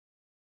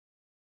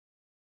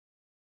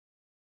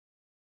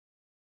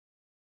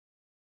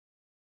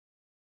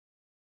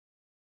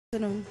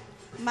Afternoon.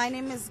 My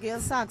name is Gail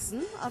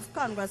Saxon of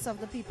Congress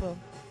of the People.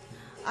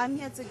 I'm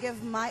here to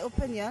give my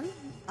opinion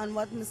on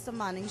what Mr.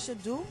 Manning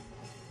should do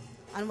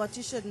and what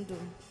he shouldn't do.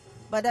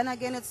 But then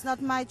again, it's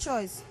not my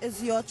choice.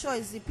 It's your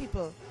choice, the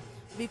people.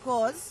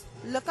 Because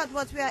look at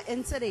what we are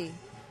in today.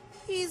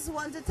 He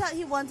wants to tell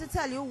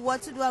you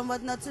what to do and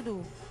what not to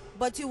do.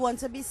 But you want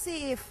to be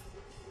safe.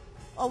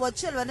 Our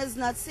children is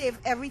not safe.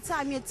 Every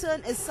time you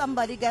turn, is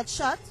somebody get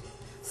shot,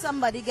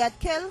 somebody get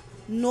killed,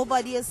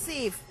 nobody is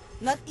safe.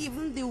 Not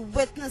even the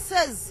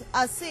witnesses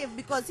are safe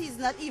because he's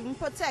not even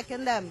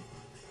protecting them.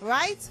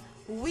 Right?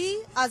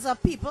 We as a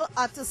people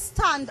are to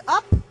stand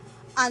up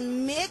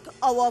and make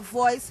our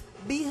voice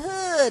be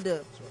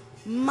heard.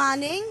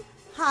 Manning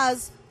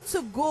has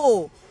to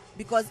go.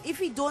 Because if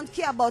he don't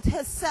care about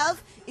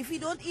himself, if he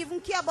don't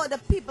even care about the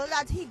people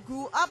that he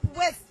grew up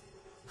with,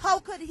 how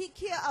could he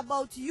care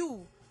about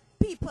you?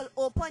 People,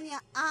 open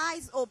your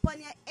eyes, open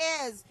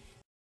your ears.